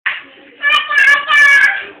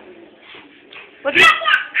What do you...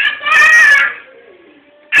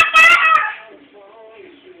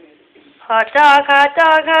 Hot dog,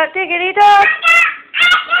 hot diggity dog.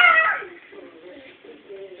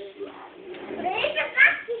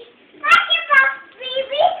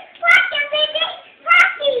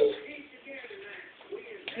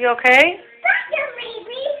 You okay?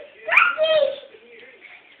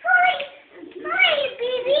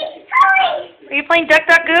 Are you playing Duck,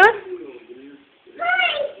 Duck, Goose?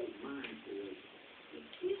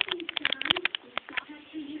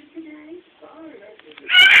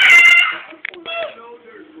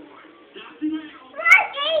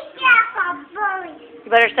 You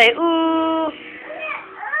better say, ooh.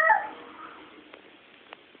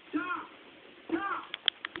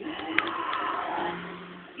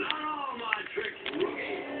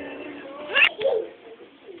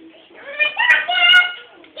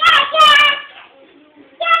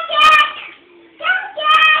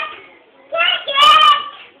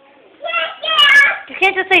 You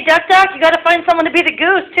can't just say duck, duck. You got to find someone to be the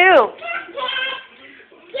goose, too.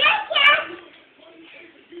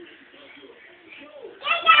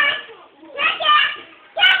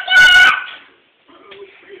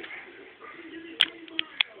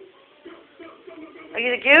 Are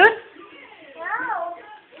you the goose? No.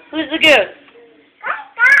 Who's the goose?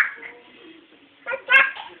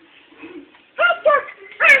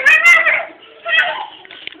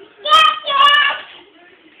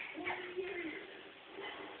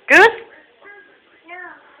 Goose? No.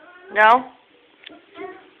 No?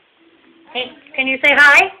 Hey, can you say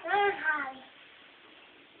hi? Hi.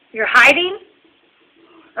 You're hiding?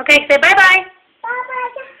 Okay, say bye-bye.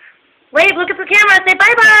 Bye-bye. Wave, look at the camera. Say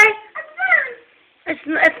bye-bye.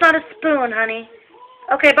 It's not a spoon, honey.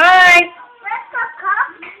 Okay, bye. Where's the cup?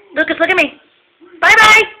 Lucas, look at me.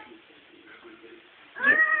 Bye-bye.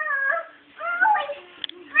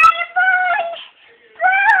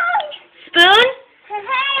 Spoon?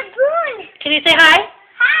 Can you say hi?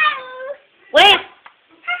 Hi. Wave.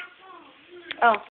 Oh.